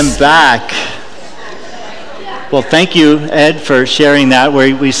I'm back. Well, thank you, Ed, for sharing that.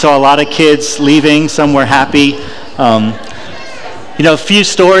 We saw a lot of kids leaving. Some were happy. A few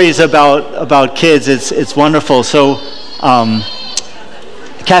stories about kids. It's wonderful. So,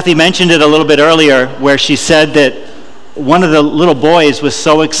 Kathy mentioned it a little bit earlier, where she said that one of the little boys was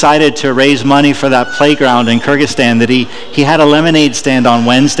so excited to raise money for that playground in Kyrgyzstan that he had a lemonade stand on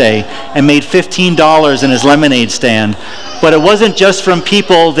Wednesday and made $15 in his lemonade stand. But it wasn't just from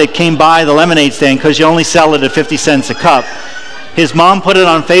people that came by the lemonade stand, because you only sell it at 50 cents a cup. His mom put it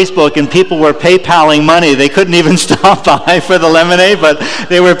on Facebook, and people were PayPaling money. They couldn't even stop by for the lemonade, but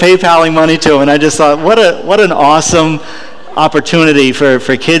they were PayPaling money to him. And I just thought, what an awesome opportunity for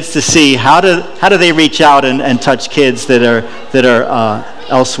kids to see how do they reach out and touch kids that are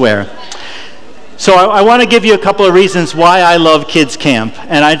elsewhere. So I want to give you a couple of reasons why I love Kids Camp.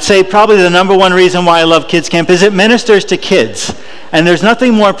 And I'd say probably the number one reason why I love Kids Camp is it ministers to kids. And there's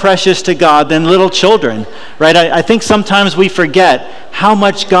nothing more precious to God than little children, right? I think sometimes we forget how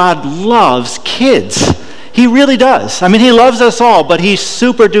much God loves kids. He really does. I mean, he loves us all, but he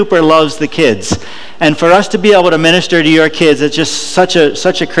super duper loves the kids. And for us to be able to minister to your kids, it's just such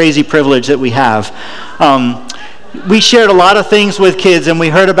a crazy privilege that we have. We shared a lot of things with kids, and we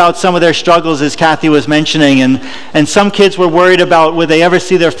heard about some of their struggles, as Kathy was mentioning, and some kids were worried about would they ever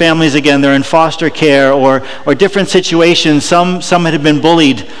see their families again. They're in foster care or different situations. Some had been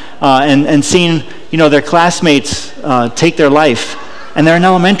bullied and seen their classmates take their life, and they're in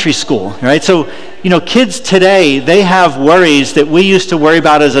elementary school, right? So kids today, they have worries that we used to worry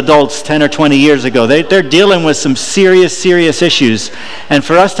about as adults 10 or 20 years ago. They're dealing with some serious issues. And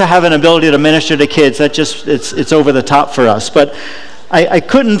for us to have an ability to minister to kids, it's over the top for us. But I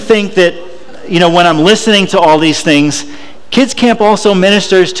couldn't think that, when I'm listening to all these things, Kids Camp also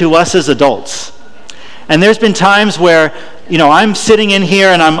ministers to us as adults. And there's been times where I'm sitting in here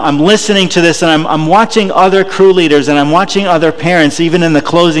and I'm listening to this, and I'm watching other crew leaders and I'm watching other parents, even in the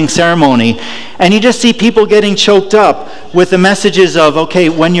closing ceremony, and you just see people getting choked up with the messages of, okay,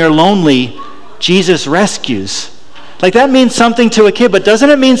 when you're lonely, Jesus rescues. Like, that means something to a kid, but doesn't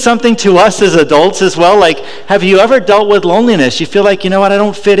it mean something to us as adults as well? Like, have you ever dealt with loneliness? You feel like, I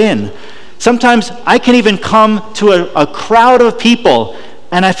don't fit in. Sometimes I can even come to a crowd of people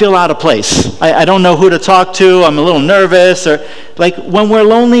and I feel out of place. I don't know who to talk to. I'm a little nervous. Or like, when we're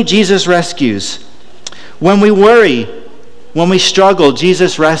lonely, Jesus rescues. When we worry, when we struggle,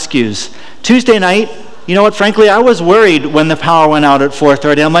 Jesus rescues. Tuesday night, frankly, I was worried when the power went out at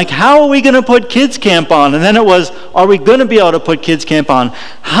 4:30. I'm like, how are we going to put Kids Camp on? And then it was, are we going to be able to put Kids Camp on?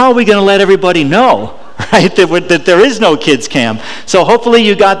 How are we going to let everybody know? Right, that there is no Kids Camp. So hopefully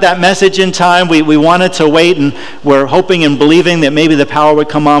you got that message in time. We wanted to wait, and we're hoping and believing that maybe the power would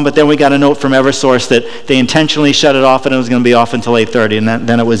come on, but then we got a note from Eversource that they intentionally shut it off and it was going to be off until 8:30, and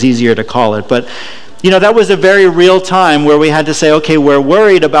then it was easier to call it. But that was a very real time where we had to say, okay, we're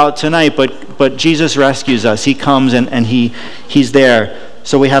worried about tonight, but Jesus rescues us. He comes and he's there,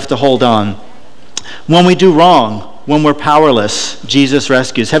 so we have to hold on. When we do wrong, when we're powerless, Jesus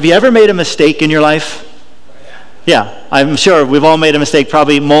rescues. Have you ever made a mistake in your life? Yeah, I'm sure we've all made a mistake,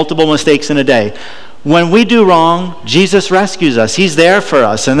 probably multiple mistakes in a day. When we do wrong, Jesus rescues us. He's there for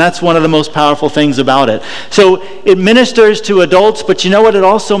us, and that's one of the most powerful things about it. So it ministers to adults, but you know what? It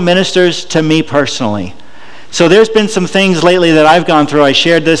also ministers to me personally. So there's been some things lately that I've gone through. I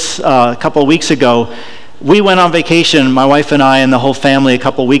shared this a couple of weeks ago. We went on vacation, my wife and I and the whole family, a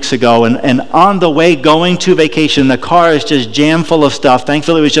couple weeks ago, and on the way going to vacation, the car is just jam full of stuff.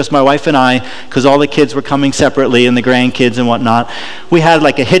 Thankfully, it was just my wife and I, because all the kids were coming separately, and the grandkids and whatnot. We had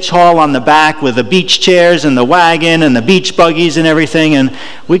like a hitch haul on the back with the beach chairs and the wagon and the beach buggies and everything, and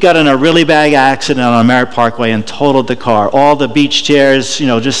we got in a really bad accident on Merritt Parkway and totaled the car. All the beach chairs,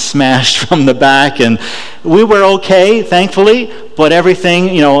 just smashed from the back, and we were okay, thankfully, but everything,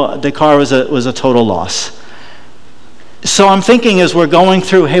 the car was a total loss. So I'm thinking as we're going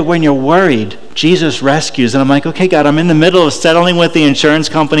through, hey, when you're worried, Jesus rescues. And I'm like, okay, God, I'm in the middle of settling with the insurance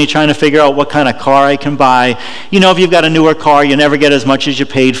company, trying to figure out what kind of car I can buy. If you've got a newer car, you never get as much as you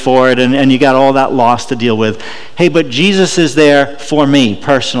paid for it, and you got all that loss to deal with. Hey, but Jesus is there for me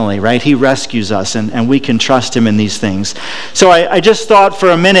personally, right? He rescues us, and we can trust him in these things. So I just thought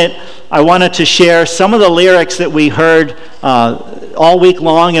for a minute, I wanted to share some of the lyrics that we heard all week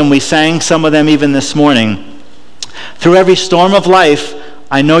long, and we sang some of them even this morning. Through every storm of life,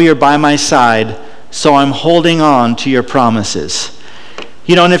 I know you're by my side, so I'm holding on to your promises.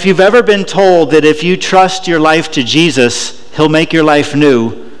 And if you've ever been told that if you trust your life to Jesus, he'll make your life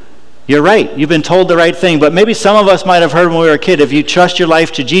new, you're right. You've been told the right thing. But maybe some of us might have heard when we were a kid, if you trust your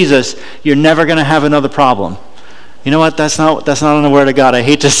life to Jesus, you're never going to have another problem. You know what? That's not in the Word of God. I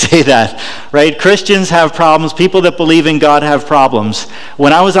hate to say that, right? Christians have problems. People that believe in God have problems.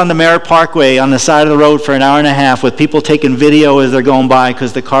 When I was on the Merritt Parkway on the side of the road for an hour and a half with people taking video as they're going by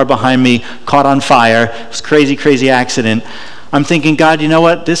because the car behind me caught on fire, it was a crazy, crazy accident. I'm thinking, God, you know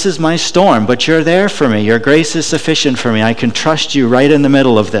what? This is my storm, but you're there for me. Your grace is sufficient for me. I can trust you right in the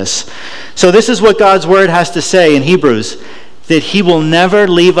middle of this. So this is what God's Word has to say in Hebrews, that He will never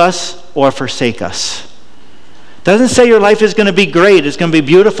leave us or forsake us. Doesn't say your life is going to be great, it's going to be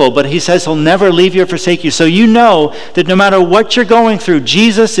beautiful, but He says He'll never leave you or forsake you. So you know that no matter what you're going through,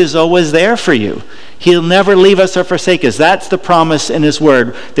 Jesus is always there for you. He'll never leave us or forsake us. That's the promise in His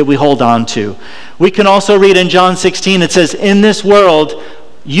Word that we hold on to. We can also read in John 16, it says, in this world,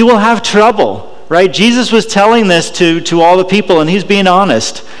 you will have trouble, right? Jesus was telling this to all the people, and He's being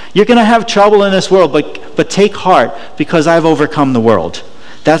honest. You're going to have trouble in this world, but take heart, because I've overcome the world.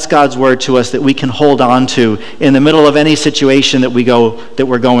 That's God's Word to us that we can hold on to in the middle of any situation that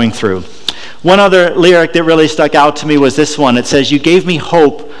we're going through. One other lyric that really stuck out to me was this one. It says, you gave me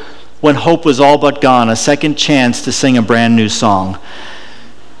hope when hope was all but gone, a second chance to sing a brand new song.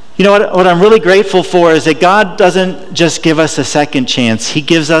 You know what I'm really grateful for is that God doesn't just give us a second chance. He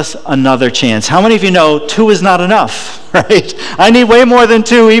gives us another chance. How many of you know 2 is not enough, right? I need way more than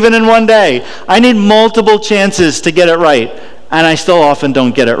 2 even in one day. I need multiple chances to get it right. And I still often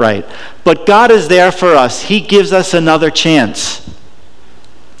don't get it right. But God is there for us. He gives us another chance.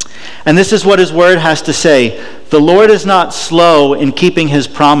 And this is what His Word has to say. The Lord is not slow in keeping His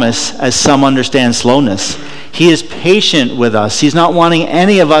promise, as some understand slowness. He is patient with us. He's not wanting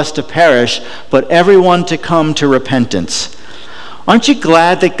any of us to perish, but everyone to come to repentance. Aren't you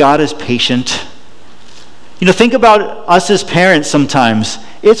glad that God is patient? You know, think about us as parents sometimes.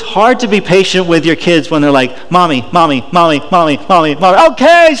 It's hard to be patient with your kids when they're like, Mommy, Mommy, Mommy, Mommy, Mommy, Mommy.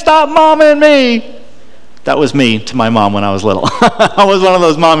 Okay, stop momming me. That was me to my mom when I was little. I was one of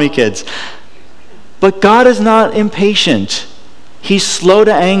those mommy kids. But God is not impatient. He's slow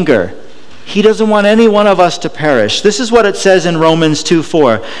to anger. He doesn't want any one of us to perish. This is what it says in Romans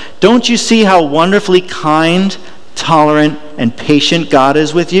 2:4. Don't you see how wonderfully kind, tolerant, and patient God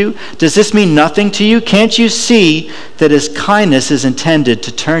is with you? Does this mean nothing to you? Can't you see that His kindness is intended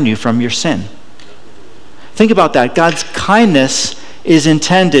to turn you from your sin? Think about that. God's kindness is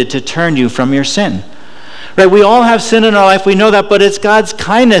intended to turn you from your sin. Right? We all have sin in our life. We know that, but it's God's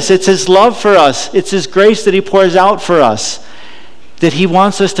kindness. It's His love for us. It's His grace that He pours out for us. That He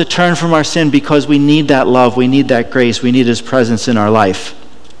wants us to turn from our sin because we need that love. We need that grace. We need His presence in our life.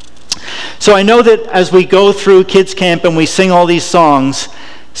 So I know that as we go through kids camp and we sing all these songs,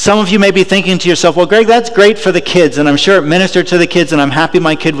 some of you may be thinking to yourself, well, Greg, that's great for the kids, and I'm sure it ministered to the kids, and I'm happy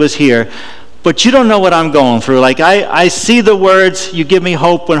my kid was here. But you don't know what I'm going through. Like, I see the words, you give me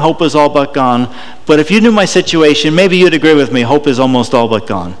hope when hope is all but gone. But if you knew my situation, maybe you'd agree with me, hope is almost all but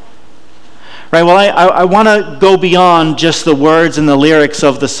gone. Right, well, I want to go beyond just the words and the lyrics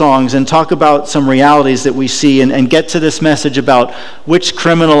of the songs and talk about some realities that we see and get to this message about which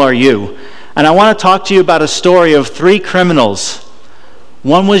criminal are you. And I want to talk to you about a story of 3 criminals.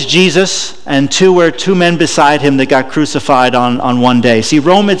 One was Jesus, and 2 were 2 men beside Him that got crucified on one day. See,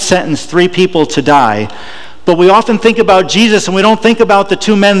 Rome had sentenced 3 people to die, but we often think about Jesus and we don't think about the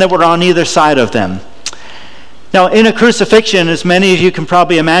 2 men that were on either side of them. Now, in a crucifixion, as many of you can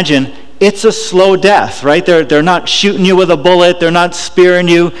probably imagine, it's a slow death, right? They're not shooting you with a bullet. They're not spearing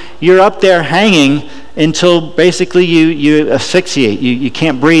you. You're up there hanging until basically you asphyxiate. You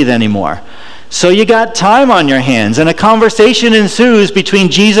can't breathe anymore. So you got time on your hands. And a conversation ensues between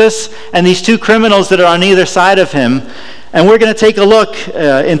Jesus and these 2 criminals that are on either side of Him. And we're going to take a look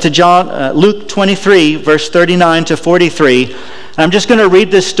into Luke 23, verse 39 to 43. And I'm just going to read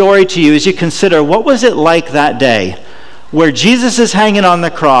this story to you as you consider what was it like that day where Jesus is hanging on the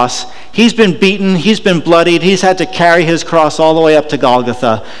cross. He's been beaten, he's been bloodied, he's had to carry his cross all the way up to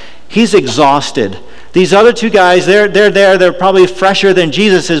Golgotha. He's exhausted. These other 2 guys, they're probably fresher than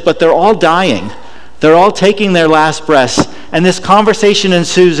Jesus is, but they're all dying. They're all taking their last breaths. And this conversation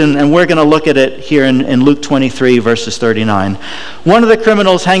ensues, and we're going to look at it here in Luke 23, verses 39. One of the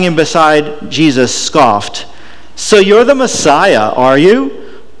criminals hanging beside Jesus scoffed, "So you're the Messiah, are you?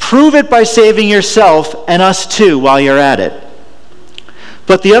 Prove it by saving yourself and us too while you're at it."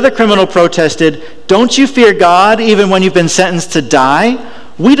 But the other criminal protested, "Don't you fear God even when you've been sentenced to die?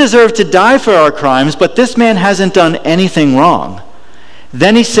 We deserve to die for our crimes, but this man hasn't done anything wrong."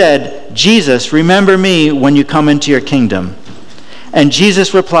 Then he said, "Jesus, remember me when you come into your kingdom." And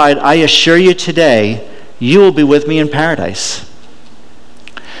Jesus replied, "I assure you today, you will be with me in paradise."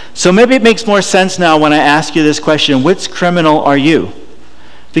 So maybe it makes more sense now when I ask you this question, which criminal are you?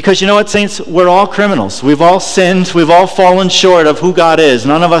 Because you know what, saints? We're all criminals. We've all sinned. We've all fallen short of who God is.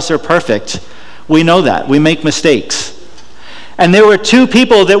 None of us are perfect. We know that. We make mistakes. And there were two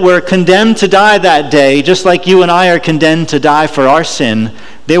people that were condemned to die that day, just like you and I are condemned to die for our sin.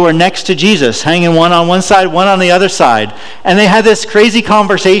 They were next to Jesus, hanging one on one side, one on the other side. And they had this crazy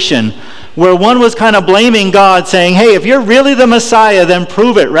conversation where one was kind of blaming God, saying, hey, if you're really the Messiah, then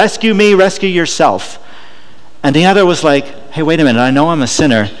prove it. Rescue me, rescue yourself. And the other was like, hey, wait a minute, I know I'm a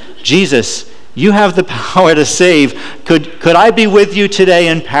sinner. Jesus, you have the power to save. Could I be with you today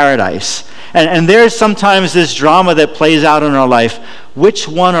in paradise? And there's sometimes this drama that plays out in our life. Which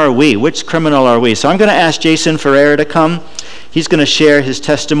one are we? Which criminal are we? So I'm going to ask Jason Ferreira to come. He's going to share his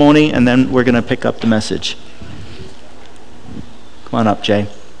testimony, and then we're going to pick up the message. Come on up, Jay.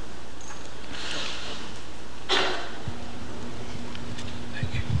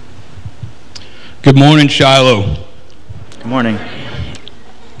 Good morning, Shiloh. Good morning.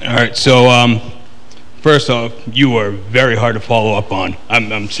 All right, so first off, you are very hard to follow up on.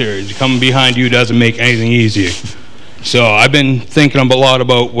 I'm serious. Coming behind you doesn't make anything easier. So I've been thinking a lot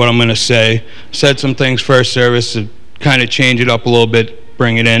about what I'm going to say. Said some things first service to kind of change it up a little bit,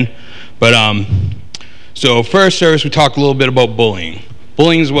 bring it in. But so first service, we talked a little bit about bullying.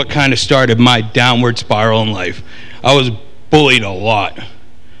 Bullying is what kind of started my downward spiral in life. I was bullied a lot.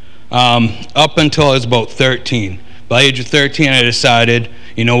 Up until I was about 13. By the age of 13, I decided,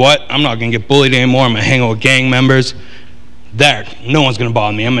 you know what? I'm not going to get bullied anymore. I'm going to hang out with gang members. No one's going to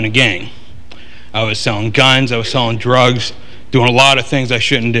bother me. I'm in a gang. I was selling guns. I was selling drugs, doing a lot of things I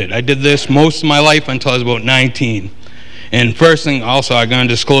shouldn't did. I did this most of my life until I was about 19. And first thing, also, I'm going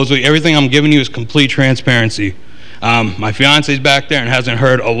to disclose with you, everything I'm giving you is complete transparency. My fiance's back there and hasn't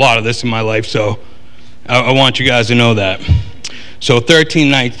heard a lot of this in my life, so I want you guys to know that. So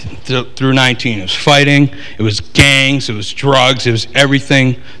 13 through 19, it was fighting, it was gangs, it was drugs, it was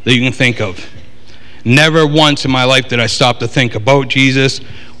everything that you can think of. Never once in my life did I stop to think about Jesus.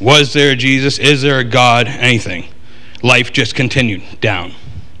 Was there a Jesus? Is there a God? Anything. Life just continued down.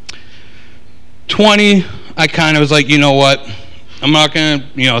 20, I kind of was like, you know what? I'm not going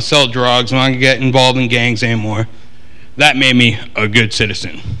to, sell drugs. I'm not going to get involved in gangs anymore. That made me a good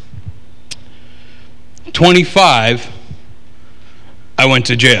citizen. 25, I went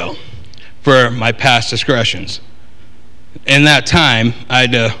to jail for my past discretions. In that time, I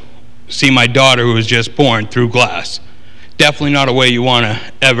had to see my daughter who was just born through glass. Definitely not a way you want to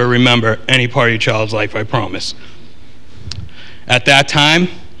ever remember any part of your child's life, I promise. At that time,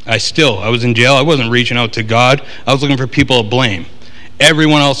 I was in jail. I wasn't reaching out to God. I was looking for people to blame.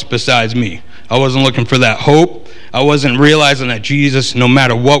 Everyone else besides me. I wasn't looking for that hope. I wasn't realizing that Jesus, no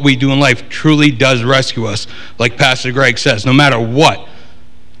matter what we do in life, truly does rescue us, like Pastor Greg says, no matter what.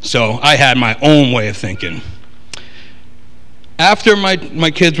 So I had my own way of thinking. After my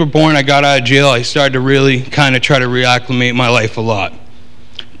kids were born, I got out of jail. I started to really kind of try to reacclimate my life a lot.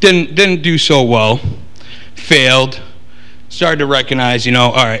 Didn't do so well. Failed. Started to recognize,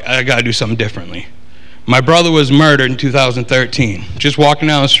 all right, I got to do something differently. My brother was murdered in 2013. Just walking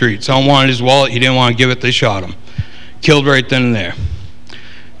down the street. Someone wanted his wallet. He didn't want to give it. They shot him. Killed right then and there.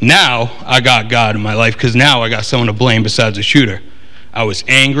 Now I got God in my life because now I got someone to blame besides the shooter. I was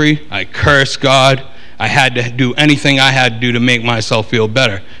angry. I cursed God. I had to do anything I had to do to make myself feel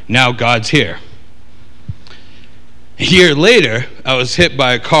better. Now God's here. A year later, I was hit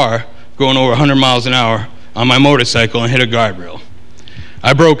by a car going over 100 miles an hour on my motorcycle and hit a guardrail.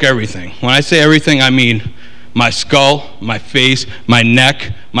 I broke everything. When I say everything, I mean my skull, my face, my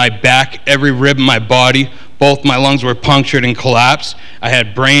neck, my back, every rib in my body. Both my lungs were punctured and collapsed. I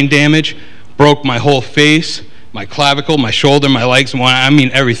had brain damage, broke my whole face, my clavicle, my shoulder, my legs, I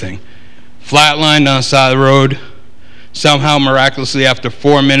mean everything. Flatlined on the side of the road. Somehow, miraculously, after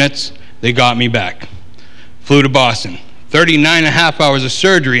 4 minutes, they got me back. Flew to Boston. 39 and a half hours of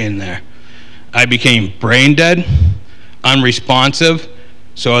surgery in there. I became brain dead, unresponsive,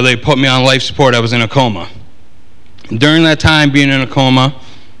 so they put me on life support. I was in a coma. During that time, being in a coma,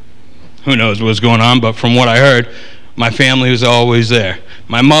 who knows what was going on, but from what I heard, my family was always there.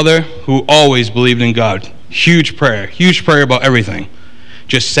 My mother, who always believed in God, huge prayer about everything,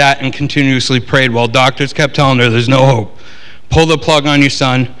 just sat and continuously prayed while doctors kept telling her there's no hope. Pull the plug on your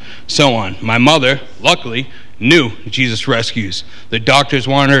son, so on. My mother, luckily, knew Jesus rescues. The doctors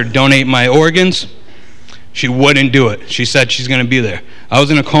wanted her to donate my organs. She wouldn't do it. She said she's going to be there. I was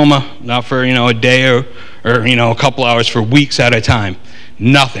in a coma, not for a day or a couple hours, for weeks at a time.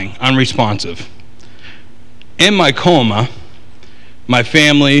 Nothing, unresponsive. In my coma, my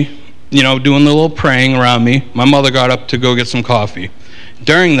family, doing a little praying around me. My mother got up to go get some coffee.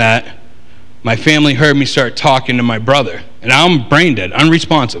 During that, my family heard me start talking to my brother. And I'm brain dead,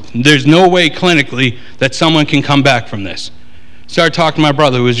 unresponsive. There's no way clinically that someone can come back from this. Started talking to my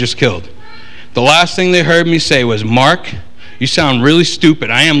brother who was just killed. The last thing they heard me say was, Mark, you sound really stupid.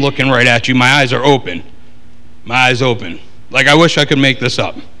 I am looking right at you. My eyes are open. My eyes open. Like, I wish I could make this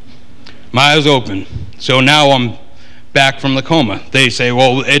up. My eyes open. So now I'm back from the coma. They say,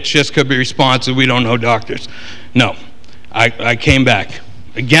 well, it just could be responsive. We don't know, doctors. No. I came back.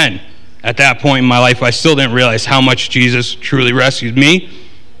 Again, at that point in my life, I still didn't realize how much Jesus truly rescued me.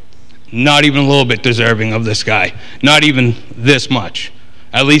 Not even a little bit deserving of this guy. Not even this much.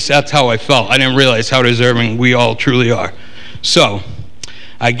 At least that's how I felt. I didn't realize how deserving we all truly are. So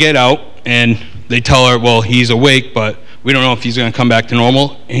I get out, and they tell her, well, he's awake, but we don't know if he's going to come back to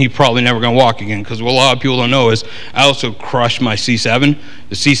normal, and he's probably never going to walk again, because what a lot of people don't know is I also crushed my C7.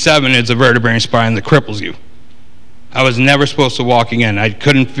 The C7 is a vertebrae in spine that cripples you. I was never supposed to walk again. I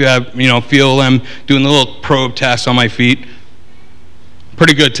couldn't feel them doing the little probe tests on my feet.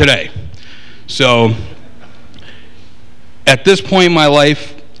 Pretty good today. So at this point in my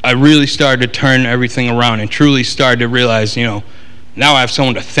life, I really started to turn everything around and truly started to realize, now I have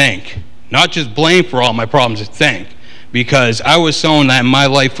someone to thank. Not just blame for all my problems, to thank. Because I was someone that my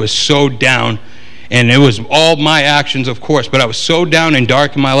life was so down, and it was all my actions, of course, but I was so down and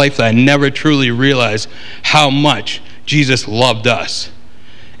dark in my life that I never truly realized how much Jesus loved us.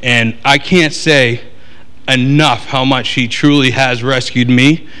 And I can't say enough how much he truly has rescued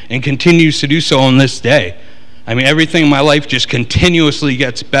me and continues to do so on this day. I mean, everything in my life just continuously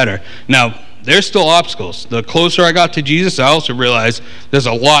gets better. Now, there's still obstacles. The closer I got to Jesus, I also realized there's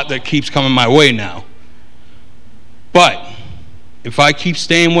a lot that keeps coming my way now. But if I keep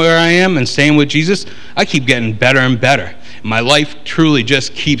staying where I am and staying with Jesus, I keep getting better and better. My life truly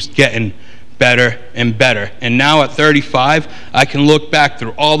just keeps getting better and better. And now at 35, I can look back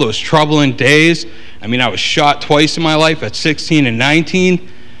through all those troubling days. I mean, I was shot twice in my life at 16 and 19.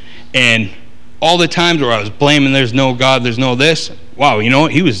 And all the times where I was blaming there's no God, there's no this. Wow, you know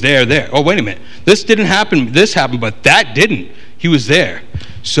what? He was there. Oh, wait a minute. This didn't happen. This happened, but that didn't. He was there.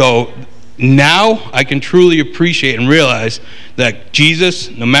 So now I can truly appreciate and realize that Jesus,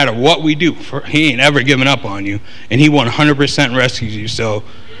 no matter what we do, he ain't ever given up on you, and he 100% rescues you. So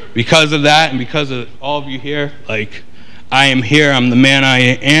because of that and because of all of you here, like, I am here, I'm the man I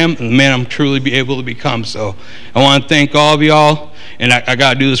am, and the man I'm truly be able to become. So I want to thank all of y'all, and I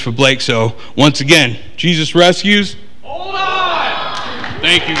got to do this for Blake. So once again, Jesus rescues. Hold on!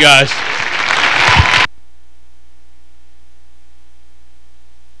 Thank you, guys.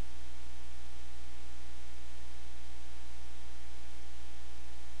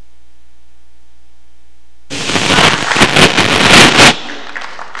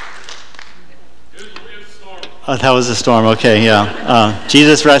 Oh, that was a storm. Okay, yeah.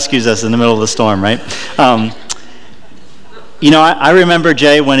 Jesus rescues us in the middle of the storm, right? I remember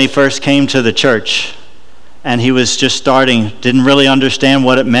Jay when he first came to the church, and he was just starting, didn't really understand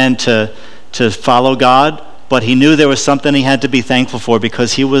what it meant to follow God, but he knew there was something he had to be thankful for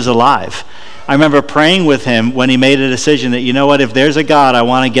because he was alive. I remember praying with him when he made a decision that, you know what, if there's a God, I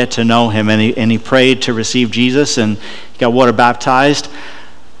want to get to know him, and he prayed to receive Jesus, and he got water baptized.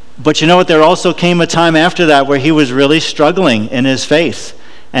 But you know what, there also came a time after that where he was really struggling in his faith.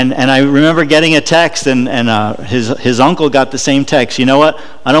 And I remember getting a text, and his uncle got the same text. You know what,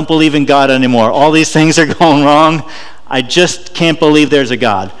 I don't believe in God anymore. All these things are going wrong. I just can't believe there's a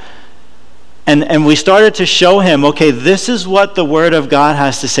God. And we started to show him, okay, this is what the Word of God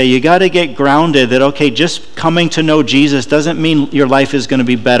has to say. You got to get grounded that, okay, just coming to know Jesus doesn't mean your life is going to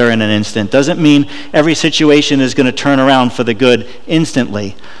be better in an instant. Doesn't mean every situation is going to turn around for the good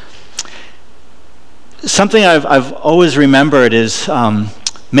instantly. Something I've always remembered is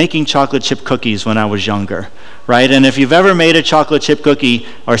making chocolate chip cookies when I was younger, right? And if you've ever made a chocolate chip cookie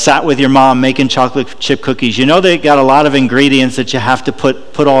or sat with your mom making chocolate chip cookies, you know they got a lot of ingredients that you have to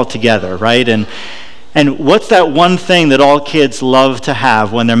put all together, right? And what's that one thing that all kids love to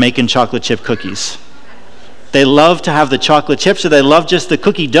have when they're making chocolate chip cookies? They love to have the chocolate chips, or they love just the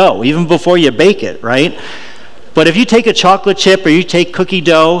cookie dough, even before you bake it, right? But if you take a chocolate chip or you take cookie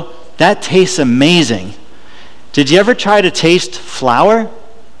dough, that tastes amazing. Did you ever try to taste flour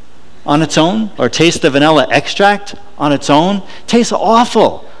on its own, or taste the vanilla extract on its own? Tastes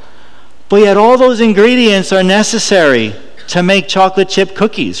awful. But yet all those ingredients are necessary to make chocolate chip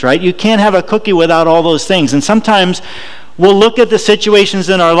cookies, right? You can't have a cookie without all those things. And sometimes we'll look at the situations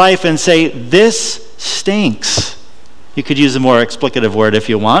in our life and say, this stinks. You could use a more explicative word if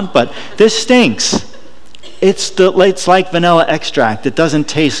you want, but this stinks. It's like vanilla extract. It doesn't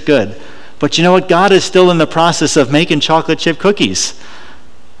taste good. But you know what? God is still in the process of making chocolate chip cookies.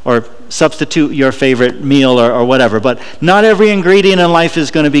 Or substitute your favorite meal or whatever. But not every ingredient in life is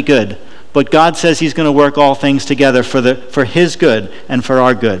going to be good. But God says he's going to work all things together for his good and for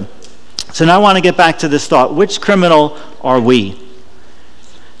our good. So now I want to get back to this thought. Which criminal are we?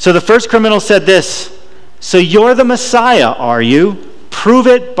 So the first criminal said this, "So you're the Messiah, are you? Prove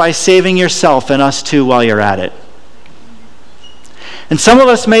it by saving yourself and us too while you're at it." And some of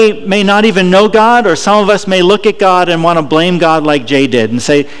us may not even know God, or some of us may look at God and want to blame God like Jay did and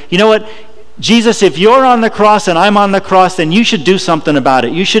say, you know what, Jesus, if you're on the cross and I'm on the cross, then you should do something about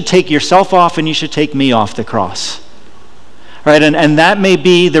it. You should take yourself off and you should take me off the cross. Right? And that may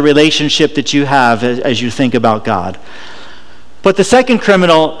be the relationship that you have as you think about God. But the second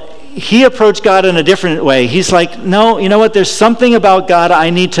criminal, he approached God in a different way. He's like, no, you know what? There's something about God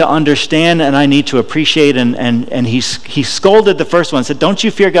I need to understand and I need to appreciate. And he scolded the first one. Said, "Don't you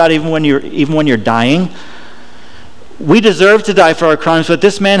fear God even when you're dying? We deserve to die for our crimes, but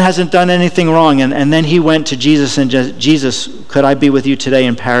this man hasn't done anything wrong." And then he went to Jesus and just, "Jesus, could I be with you today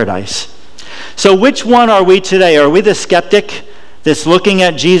in paradise?" So which one are we today? Are we the skeptic that's looking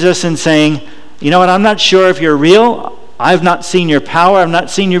at Jesus and saying, you know what? I'm not sure if you're real. I've not seen your power. I've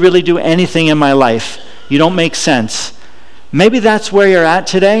not seen you really do anything in my life. You don't make sense. Maybe that's where you're at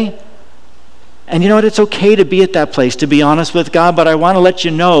today. And you know what? It's okay to be at that place, to be honest with God, but I want to let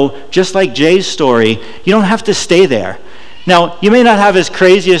you know, just like Jay's story, you don't have to stay there. Now, you may not have as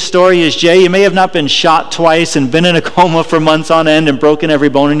crazy a story as Jay. You may have not been shot twice and been in a coma for months on end and broken every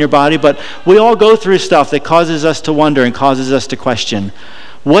bone in your body, but we all go through stuff that causes us to wonder and causes us to question.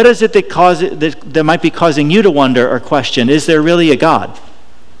 What is it that might be causing you to wonder or question? Is there really a God?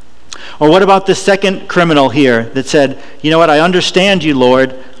 Or what about the second criminal here that said, you know what, I understand you,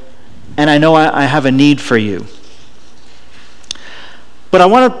 Lord, and I know I have a need for you. But I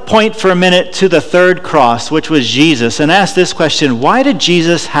want to point for a minute to the third cross, which was Jesus, and ask this question: why did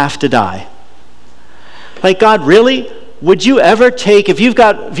Jesus have to die? Like, God, really? Would you ever take, if you've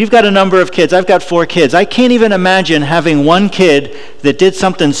got a number of kids, I've got 4 kids, I can't even imagine having one kid that did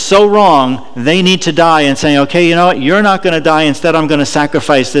something so wrong they need to die and saying, okay, you know what, you're not going to die, instead I'm going to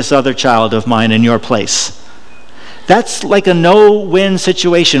sacrifice this other child of mine in your place. That's like a no-win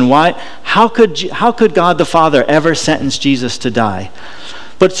situation. Why? How could God the Father ever sentence Jesus to die?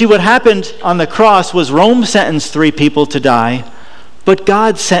 But see, what happened on the cross was Rome sentenced 3 people to die, but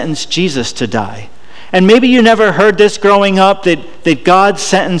God sentenced Jesus to die. And maybe you never heard this growing up, that God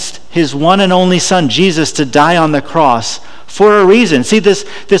sentenced his one and only son, Jesus, to die on the cross for a reason. See,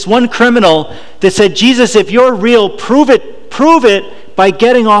 this one criminal that said, Jesus, if you're real, prove it by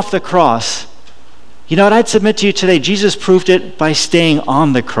getting off the cross. You know what, I'd submit to you today, Jesus proved it by staying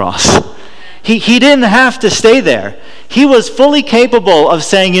on the cross. He didn't have to stay there. He was fully capable of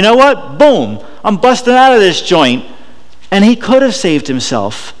saying, you know what, boom, I'm busting out of this joint. And he could have saved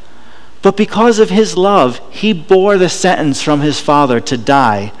himself. But because of his love, he bore the sentence from his Father to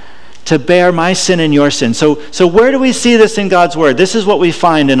die, to bear my sin and your sin. So where do we see this in God's word? This is what we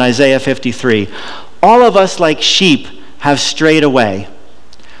find in Isaiah 53. All of us, like sheep, have strayed away.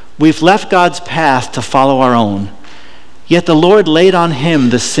 We've left God's path to follow our own. Yet the Lord laid on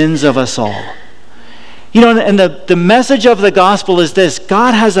him the sins of us all. You know, and the message of the gospel is this: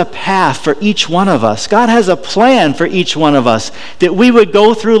 God has a path for each one of us. God has a plan for each one of us, that we would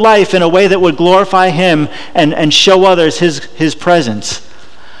go through life in a way that would glorify him and show others his presence.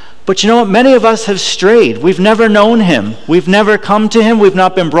 But you know what? Many of us have strayed. We've never known him. We've never come to him. We've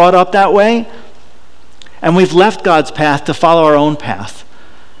not been brought up that way. And we've left God's path to follow our own path.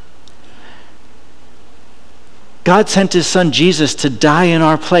 God sent his son Jesus to die in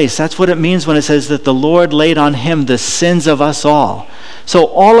our place. That's what it means when it says that the Lord laid on him the sins of us all. So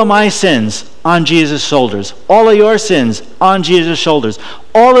all of my sins on Jesus' shoulders. All of your sins on Jesus' shoulders.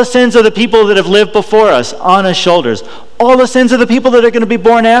 All the sins of the people that have lived before us on his shoulders. All the sins of the people that are going to be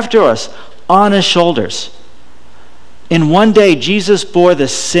born after us on his shoulders. In one day, Jesus bore the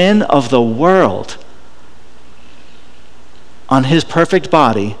sin of the world on his perfect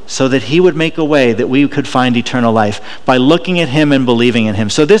body, so that he would make a way that we could find eternal life by looking at him and believing in him.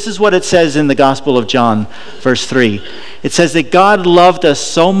 So this is what it says in the Gospel of John, verse 3. It says that God loved us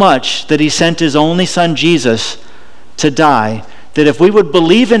so much that he sent his only son Jesus to die, that if we would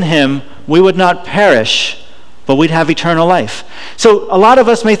believe in him, we would not perish, but we'd have eternal life. So a lot of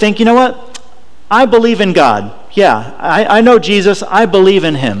us may think, you know what? I believe in God. Yeah, I know Jesus. I believe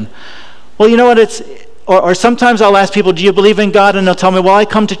in him. Well, you know what? Or sometimes I'll ask people, do you believe in God? And they'll tell me, well, I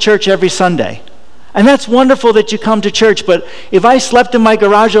come to church every Sunday. And that's wonderful that you come to church, but if I slept in my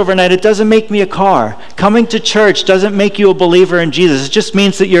garage overnight, it doesn't make me a car. Coming to church doesn't make you a believer in Jesus. It just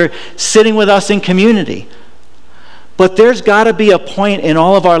means that you're sitting with us in community. But there's got to be a point in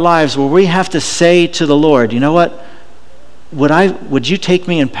all of our lives where we have to say to the Lord, you know what? Would you take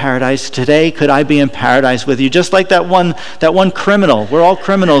me in paradise today? Could I be in paradise with you? Just like that one criminal. We're all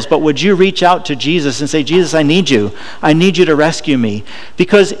criminals, but would you reach out to Jesus and say, Jesus, I need you. I need you to rescue me.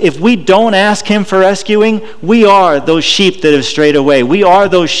 Because if we don't ask him for rescuing, we are those sheep that have strayed away. We are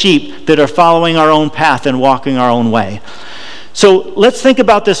those sheep that are following our own path and walking our own way. So let's think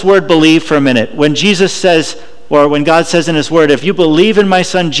about this word believe for a minute. When Jesus says, or when God says in his word, if you believe in my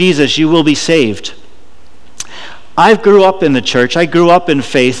son Jesus, you will be saved. I grew up in the church. I grew up in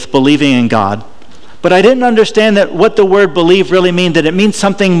faith, believing in God. But I didn't understand that what the word believe really means, that it means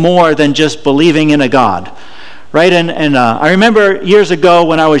something more than just believing in a God. Right? And I remember years ago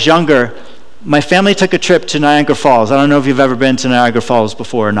when I was younger, my family took a trip to Niagara Falls. I don't know if you've ever been to Niagara Falls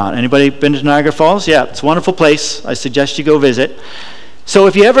before or not. Anybody been to Niagara Falls? Yeah, it's a wonderful place. I suggest you go visit. So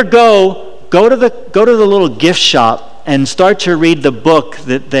if you ever go to the little gift shop and start to read the book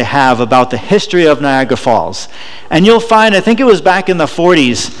that they have about the history of Niagara Falls. And you'll find, I think it was back in the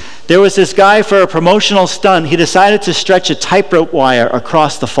 40s, there was this guy for a promotional stunt. He decided to stretch a tightrope wire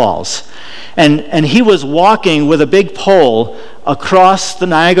across the falls. And he was walking with a big pole across the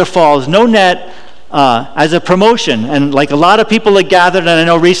Niagara Falls, no net, as a promotion. And like a lot of people had gathered, and I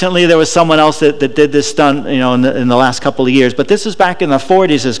know recently there was someone else that did this stunt, in the last couple of years, but this is back in the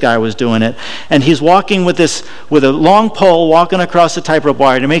 40s this guy was doing it. And he's walking with a long pole, walking across the tightrope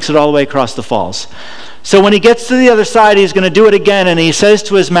wire, and he makes it all the way across the falls. So when he gets to the other side, he's going to do it again, and he says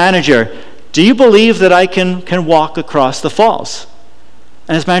to his manager, do you believe that I can walk across the falls?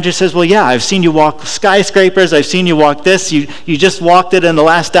 And his manager says, well, yeah, I've seen you walk skyscrapers. I've seen you walk this. You just walked it in the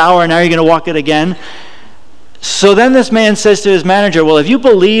last hour, and now you're going to walk it again. So then this man says to his manager, well, if you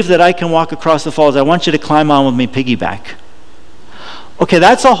believe that I can walk across the falls, I want you to climb on with me piggyback. Okay,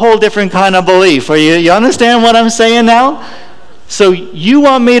 that's a whole different kind of belief. You understand what I'm saying now? So you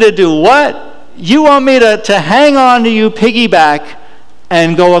want me to do what? You want me to hang on to you piggyback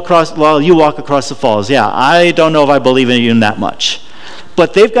and go across, well, you walk across the falls. Yeah, I don't know if I believe in you that much.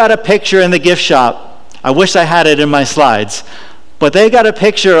 But they've got a picture in the gift shop. I wish I had it in my slides. But they got a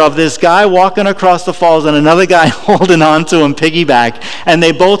picture of this guy walking across the falls and another guy holding on to him piggyback. And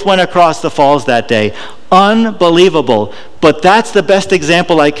they both went across the falls that day. Unbelievable. But that's the best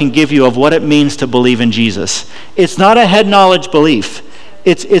example I can give you of what it means to believe in Jesus. It's not a head knowledge belief.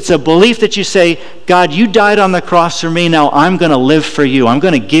 It's a belief that you say, God, you died on the cross for me. Now I'm going to live for you. I'm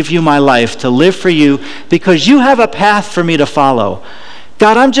going to give you my life to live for you because you have a path for me to follow.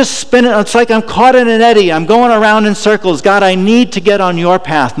 God, I'm just spinning. It's like I'm caught in an eddy. I'm going around in circles. God, I need to get on your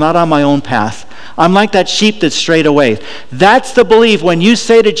path, not on my own path. I'm like that sheep that's strayed away. That's the belief. When you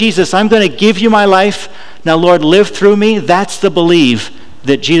say to Jesus, I'm going to give you my life. Now, Lord, live through me. That's the belief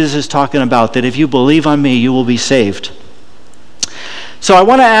that Jesus is talking about, that if you believe on me, you will be saved. So I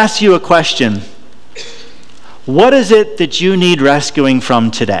want to ask you a question. What is it that you need rescuing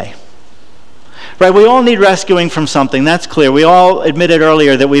from today? Right, we all need rescuing from something, that's clear. We all admitted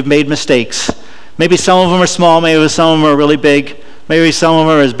earlier that we've made mistakes. Maybe some of them are small, maybe some of them are really big. Maybe some of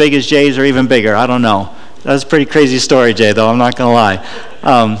them are as big as Jay's or even bigger, I don't know. That's a pretty crazy story, Jay, though, I'm not going to lie.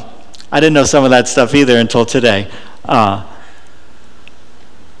 I didn't know some of that stuff either until today. But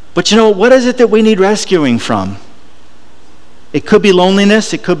what is it that we need rescuing from? It could be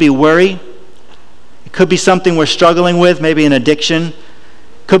loneliness, it could be worry. It could be something we're struggling with, maybe an addiction.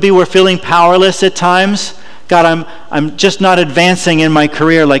 Could be we're feeling powerless at times. God, I'm just not advancing in my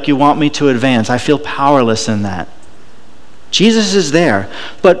career like you want me to advance. I feel powerless in that. Jesus is there.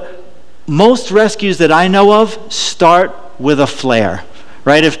 But most rescues that I know of start with a flare.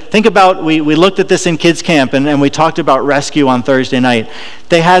 Right? Think about, we looked at this in kids camp and we talked about rescue on Thursday night.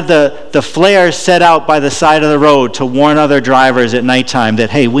 They had the flares set out by the side of the road to warn other drivers at nighttime that,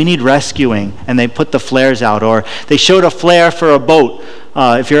 hey, we need rescuing. And they put the flares out. Or they showed a flare for a boat.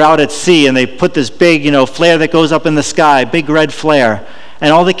 If you're out at sea and they put this big, flare that goes up in the sky, big red flare.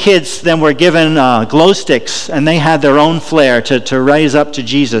 And all the kids then were given glow sticks and they had their own flare to raise up to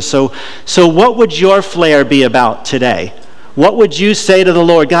Jesus. So what would your flare be about today? What would you say to the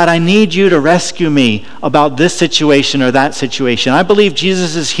Lord? God, I need you to rescue me about this situation or that situation. I believe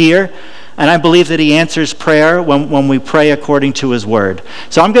Jesus is here, and I believe that he answers prayer when we pray according to his word.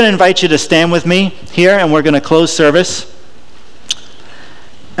 So I'm going to invite you to stand with me here, and we're going to close service.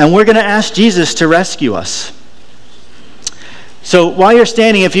 And we're going to ask Jesus to rescue us. So while you're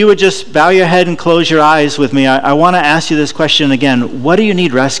standing, if you would just bow your head and close your eyes with me, I want to ask you this question again. What do you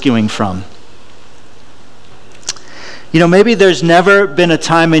need rescuing from? Maybe there's never been a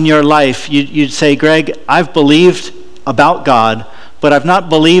time in your life you'd say, Greg, I've believed about God, but I've not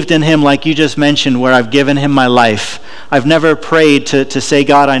believed in him like you just mentioned, where I've given him my life. I've never prayed to say,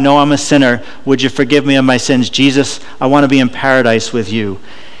 God, I know I'm a sinner. Would you forgive me of my sins? Jesus, I want to be in paradise with you.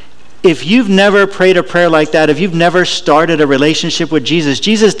 If you've never prayed a prayer like that, if you've never started a relationship with Jesus,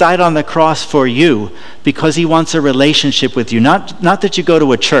 Jesus died on the cross for you because he wants a relationship with you. Not that you go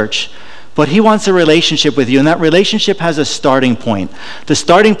to a church, but he wants a relationship with you, and that relationship has a starting point. The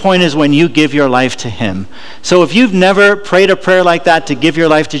starting point is when you give your life to him. So if you've never prayed a prayer like that to give your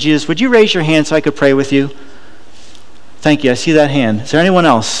life to Jesus, would you raise your hand so I could pray with you? Thank you. I see that hand. Is there anyone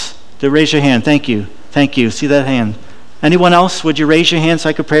else? Raise your hand. Thank you. Thank you. See that hand. Anyone else? Would you raise your hand so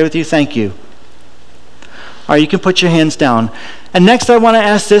I could pray with you? Thank you. All right, you can put your hands down. And next I want to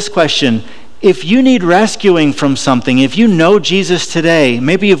ask this question. If you need rescuing from something, if you know Jesus today,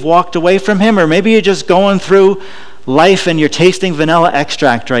 maybe you've walked away from him, or maybe you're just going through life and you're tasting vanilla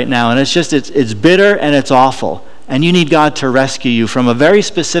extract right now, and it's bitter and it's awful, and you need God to rescue you from a very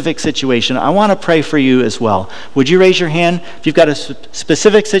specific situation, I want to pray for you as well. Would you raise your hand if you've got a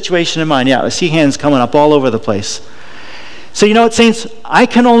specific situation in mind? Yeah, I see hands coming up all over the place. So you know what, saints? I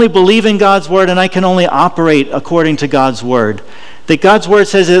can only believe in God's word, and I can only operate according to God's word. That God's word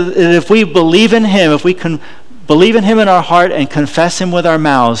says that if we believe in him, if we can believe in him in our heart and confess him with our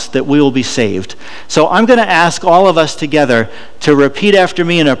mouths, that we will be saved. So I'm going to ask all of us together to repeat after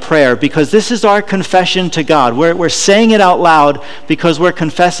me in a prayer, because this is our confession to God. We're saying it out loud because we're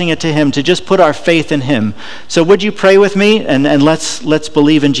confessing it to him, to just put our faith in him. So would you pray with me, and let's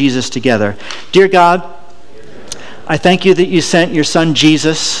believe in Jesus together. Dear God, I thank you that you sent your son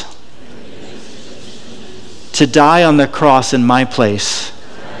Jesus to die on the cross in my place,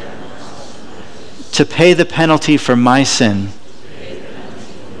 to pay the penalty for my sin.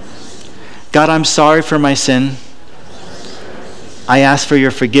 God, I'm sorry for my sin. I ask for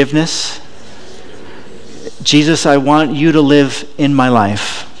your forgiveness. Jesus, I want you to live in my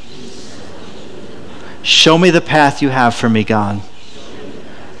life. Show me the path you have for me, God.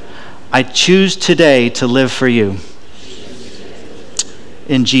 I choose today to live for you.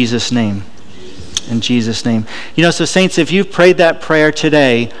 In Jesus' name. In Jesus' name. You know, so saints, if you've prayed that prayer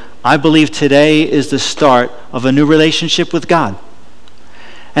today, I believe today is the start of a new relationship with God.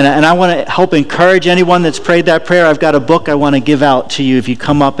 And I want to help encourage anyone that's prayed that prayer. I've got a book I want to give out to you. If you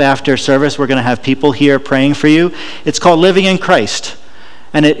come up after service, we're going to have people here praying for you. It's called Living in Christ.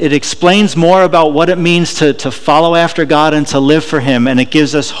 And it explains more about what it means to follow after God and to live for him. And it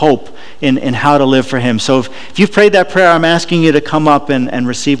gives us hope in how to live for him. So if you've prayed that prayer, I'm asking you to come up and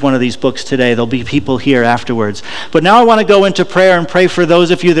receive one of these books today. There'll be people here afterwards. But now I want to go into prayer and pray for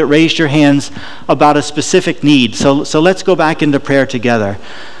those of you that raised your hands about a specific need. So let's go back into prayer together.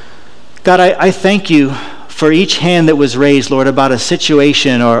 God, I thank you for each hand that was raised, Lord, about a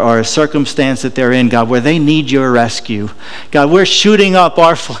situation or a circumstance that they're in, God, where they need your rescue. God, we're shooting up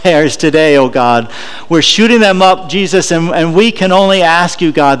our flares today, oh God. We're shooting them up, Jesus, and we can only ask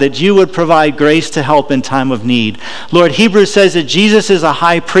you, God, that you would provide grace to help in time of need. Lord, Hebrews says that Jesus is a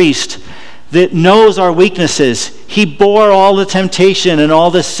high priest that knows our weaknesses. He bore all the temptation and all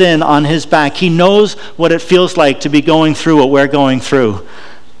the sin on his back. He knows what it feels like to be going through what we're going through.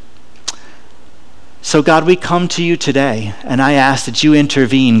 So God, we come to you today, and I ask that you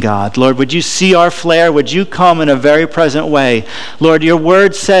intervene, God. Lord, would you see our flare? Would you come in a very present way? Lord, your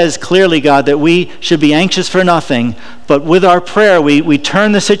word says clearly, God, that we should be anxious for nothing, but with our prayer, we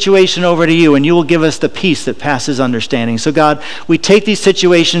turn the situation over to you, and you will give us the peace that passes understanding. So God, we take these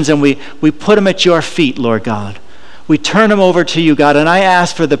situations and we put them at your feet, Lord God. We turn them over to you, God, and I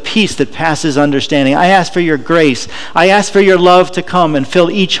ask for the peace that passes understanding. I ask for your grace. I ask for your love to come and fill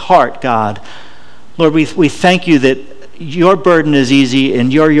each heart, God. Lord, we thank you that your burden is easy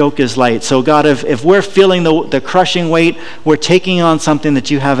and your yoke is light. So God, if we're feeling the crushing weight, we're taking on something that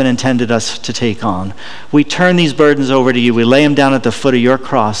you haven't intended us to take on. We turn these burdens over to you. We lay them down at the foot of your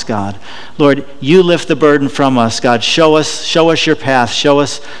cross, God. Lord, you lift the burden from us, God. Show us your path. Show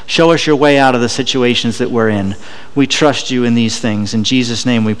us your way out of the situations that we're in. We trust you in these things. In Jesus'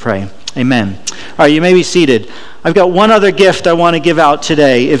 name we pray. Amen. All right, you may be seated. I've got one other gift I want to give out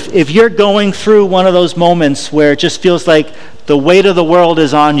today. If you're going through one of those moments where it just feels like the weight of the world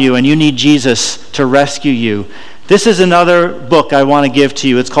is on you and you need Jesus to rescue you, this is another book I want to give to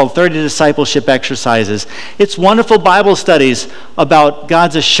you. It's called 30 Discipleship Exercises. It's wonderful Bible studies about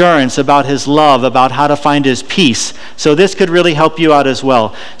God's assurance, about his love, about how to find his peace. So this could really help you out as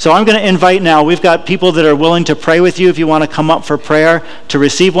well. So I'm going to invite now, we've got people that are willing to pray with you if you want to come up for prayer to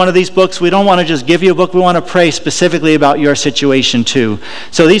receive one of these books. We don't want to just give you a book. We want to pray specifically about your situation too.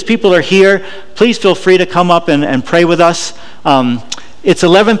 So these people are here. Please feel free to come up and pray with us. It's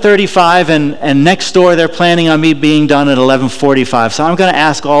 11:35, and next door they're planning on me being done at 11:45. So I'm going to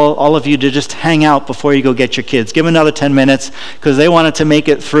ask all of you to just hang out before you go get your kids. Give them another 10 minutes, because they wanted to make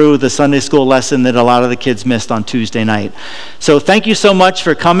it through the Sunday school lesson that a lot of the kids missed on Tuesday night. So thank you so much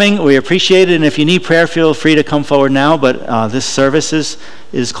for coming. We appreciate it, and if you need prayer, feel free to come forward now, but this service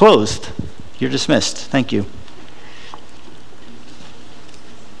is closed. You're dismissed. Thank you.